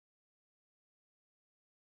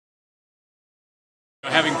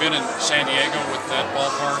Having been in San Diego with that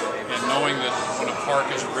ballpark and knowing that when a park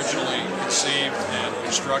is originally conceived and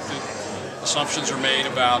constructed, assumptions are made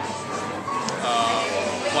about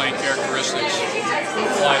playing characteristics,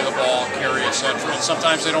 fly of the ball, carry, etc. And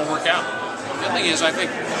sometimes they don't work out. The thing is, I think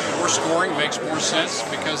more scoring makes more sense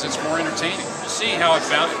because it's more entertaining. You see how it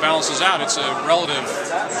balances out. It's a relative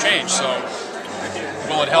change. So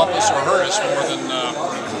will it help us or hurt us more than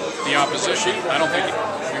the opposition? I don't think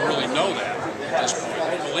we really know that at this point.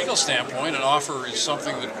 From a legal standpoint, an offer is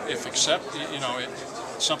something that, if accepted,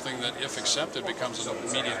 something that if accepted becomes an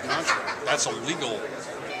immediate contract. That's a legal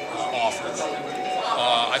offer.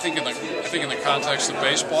 I think in the context of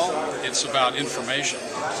baseball, it's about information.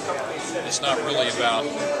 It's not really about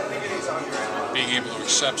being able to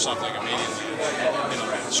accept something immediately in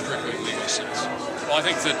a strictly legal sense. Well, I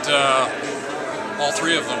think that all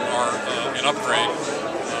three of them are an upgrade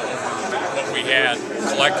over what we had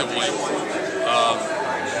collectively.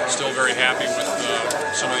 Still very happy with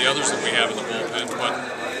some of the others that we have in the bullpen, but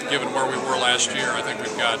given where we were last year, I think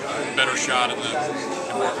we've got a better shot at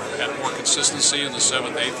more consistency in the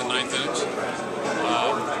 7th, 8th, and 9th innings.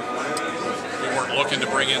 We weren't looking to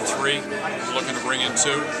bring in 3, we were looking to bring in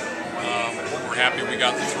 2. We're happy we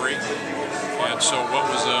got the 3. And so what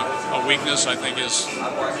was a weakness, I think, is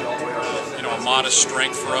a modest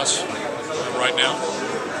strength for us right now,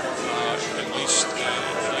 at least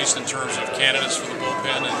in terms of candidates for the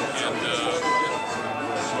bullpen and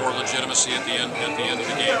more legitimacy at the end of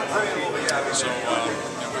the game. So we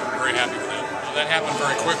were very happy with that. That happened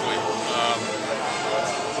very quickly.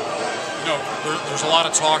 There's a lot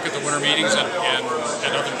of talk at the winter meetings and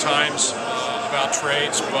other times about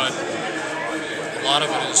trades, but a lot of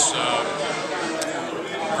it is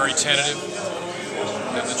very tentative.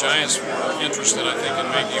 And the Giants were interested, I think, in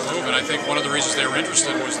making a move. And I think one of the reasons they were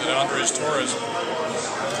interested was that Andres Torres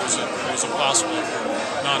was a possible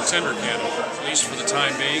non-tender candidate, at least for the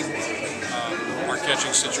time being. Our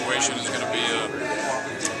catching situation is going to be a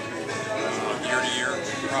year-to-year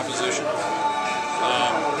proposition.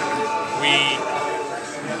 We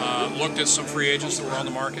looked at some free agents that were on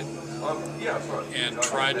the market and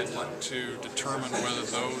tried to determine whether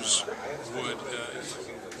those would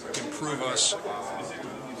improve us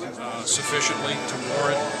sufficiently to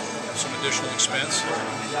warrant some additional expense.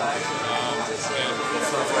 And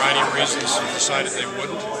for a variety of reasons, decided they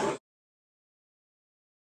wouldn't.